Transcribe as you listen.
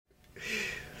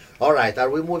All right, are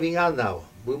we moving on now?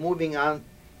 We're moving on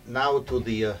now to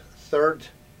the third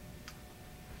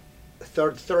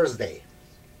Thursday,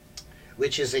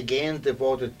 which is again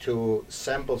devoted to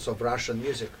samples of Russian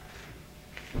music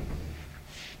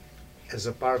as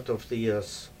a part of the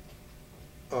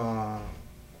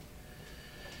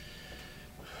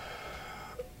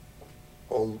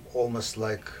almost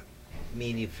like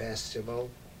mini festival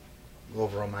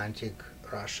of romantic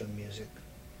Russian music.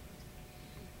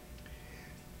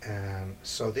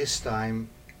 So this time,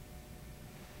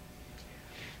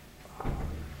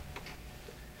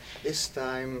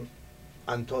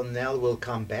 Anton Nell will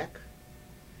come back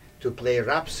to play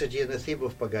Rhapsody in the Theme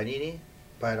of Paganini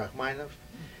by Rachmaninoff,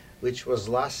 which was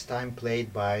last time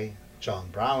played by John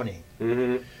Browning.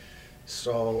 Mm-hmm.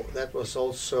 So that was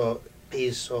also a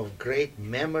piece of great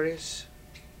memories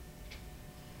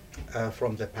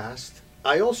from the past.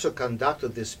 I also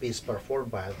conducted this piece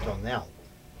performed by Anton Nell,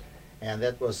 and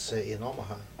that was in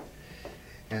Omaha.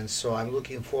 And so I'm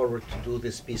looking forward to do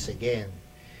this piece again.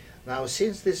 Now,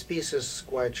 since this piece is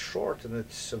quite short and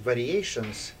it's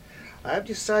variations, I've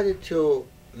decided to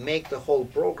make the whole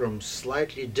program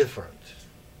slightly different.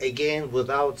 Again,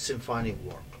 without symphonic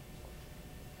work,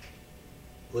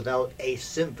 without a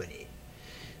symphony.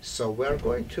 So we're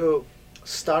going to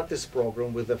start this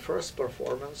program with the first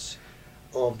performance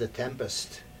of The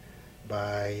Tempest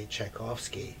by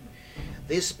Tchaikovsky.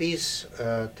 This piece,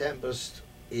 Tempest,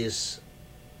 is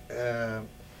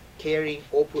carrying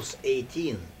Opus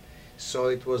 18. So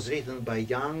it was written by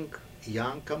young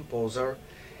composer,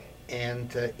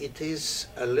 and it is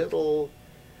a little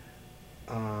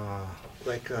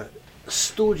like a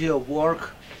studio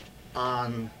work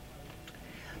on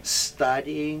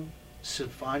studying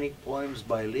symphonic poems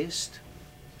by Liszt.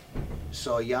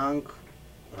 So a young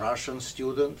Russian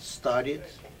student studied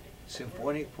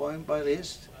symphonic poem by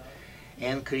Liszt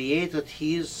and created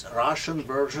his Russian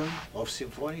version of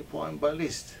symphonic poem by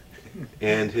Liszt.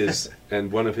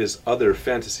 and one of his other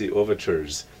fantasy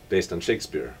overtures based on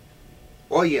Shakespeare.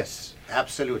 Oh yes,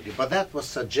 absolutely. But that was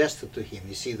suggested to him.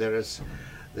 You see, there is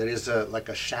like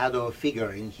a shadow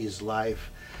figure in his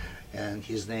life, and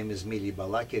his name is Mili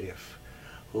Balakirev,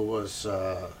 who was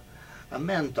a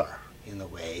mentor in a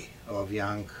way of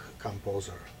young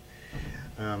composer,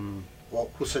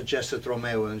 who suggested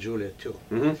Romeo and Juliet too.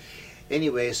 Mm-hmm.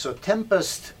 Anyway, so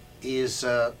Tempest is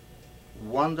a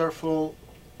wonderful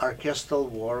orchestral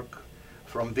work.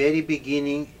 From very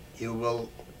beginning, you will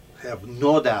have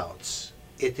no doubts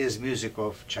it is music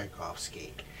of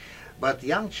Tchaikovsky. But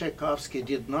young Tchaikovsky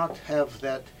did not have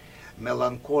that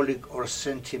melancholic or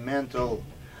sentimental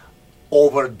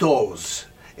overdose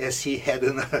as he had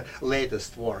in the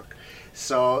latest work.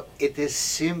 So it is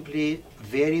simply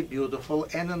very beautiful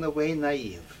and in a way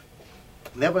naive.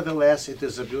 Nevertheless, it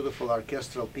is a beautiful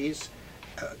orchestral piece,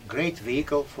 a great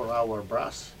vehicle for our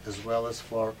brass as well as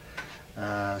for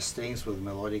strings with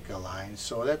melodic lines.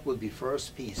 So that would be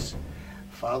first piece,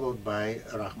 followed by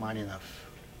Rachmaninoff.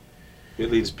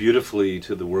 It leads beautifully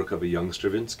to the work of a young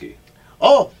Stravinsky.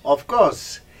 Oh, of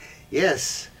course.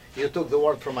 Yes, you took the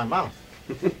word from my mouth.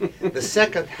 The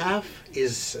second half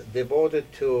is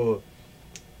devoted to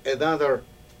another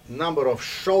number of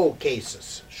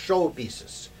showcases,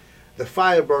 showpieces. The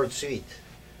Firebird Suite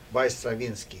by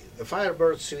Stravinsky. The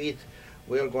Firebird Suite,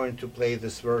 we are going to play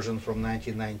this version from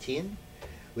 1919,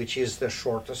 which is the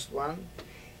shortest one,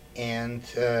 and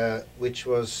which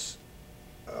was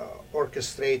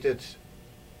orchestrated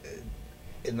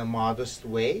in a modest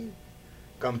way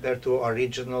compared to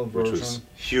original version. Which was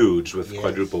huge with Yes.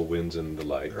 quadruple winds and the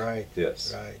like. Right.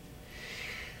 Yes. Right.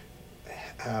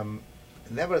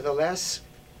 Nevertheless,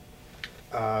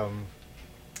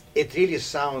 it really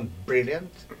sounds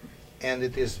brilliant, and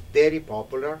it is very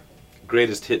popular.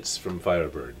 Greatest hits from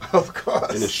Firebird Of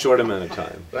course. in a short amount of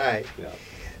time. Right. Yeah.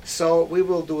 So we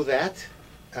will do that,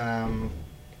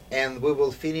 and we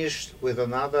will finish with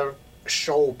another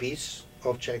showpiece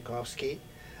of Tchaikovsky,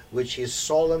 which is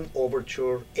Solemn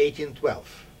Overture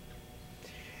 1812.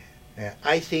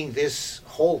 I think this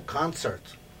whole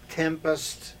concert,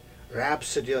 Tempest,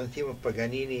 Rhapsody on the Theme of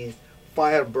Paganini,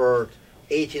 Firebird,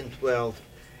 1812,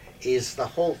 is the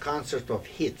whole concert of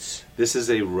hits. This is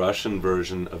a Russian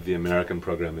version of the American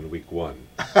program in week one.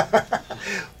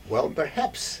 Well,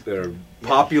 perhaps. They're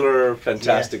popular,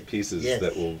 fantastic Yes. pieces Yes.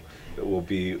 that will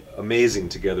be amazing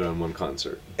together on one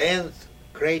concert. And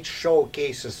great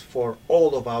showcases for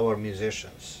all of our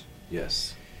musicians.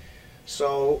 Yes.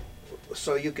 So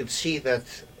you can see that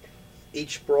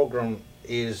each program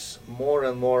is more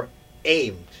and more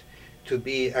aimed to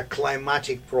be a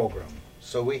climatic program.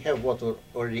 So we have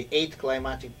already 8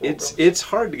 climatic programs. It's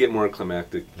hard to get more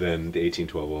climactic than the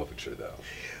 1812 overture, though.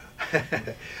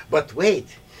 But wait,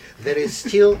 there is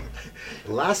still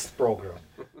last program.